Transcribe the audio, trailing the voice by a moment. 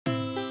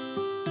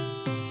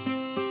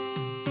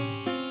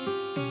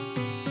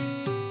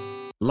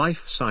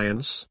Life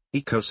Science,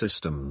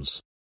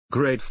 Ecosystems.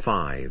 Grade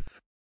 5.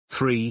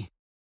 3.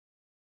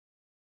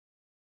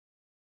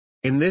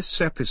 In this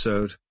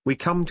episode, we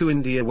come to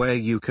India where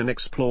you can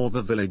explore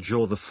the village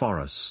or the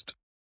forest.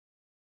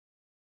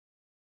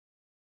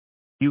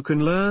 You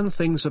can learn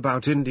things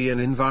about Indian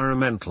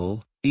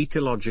environmental,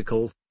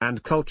 ecological,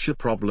 and culture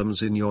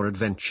problems in your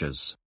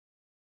adventures.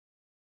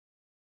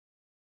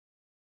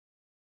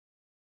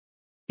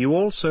 You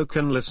also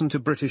can listen to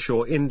British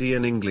or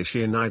Indian English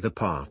in either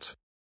part.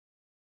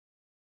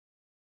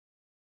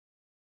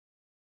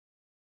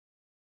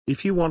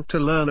 If you want to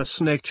learn a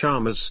snake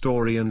charmer's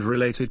story and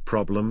related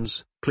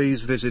problems,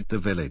 please visit the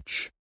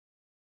village.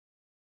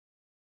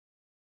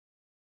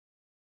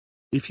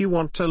 If you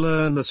want to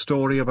learn the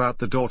story about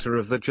the daughter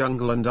of the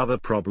jungle and other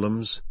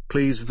problems,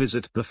 please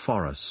visit the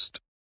forest.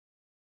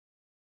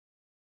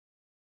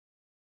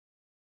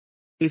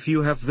 If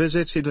you have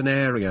visited an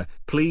area,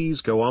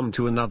 please go on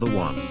to another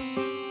one.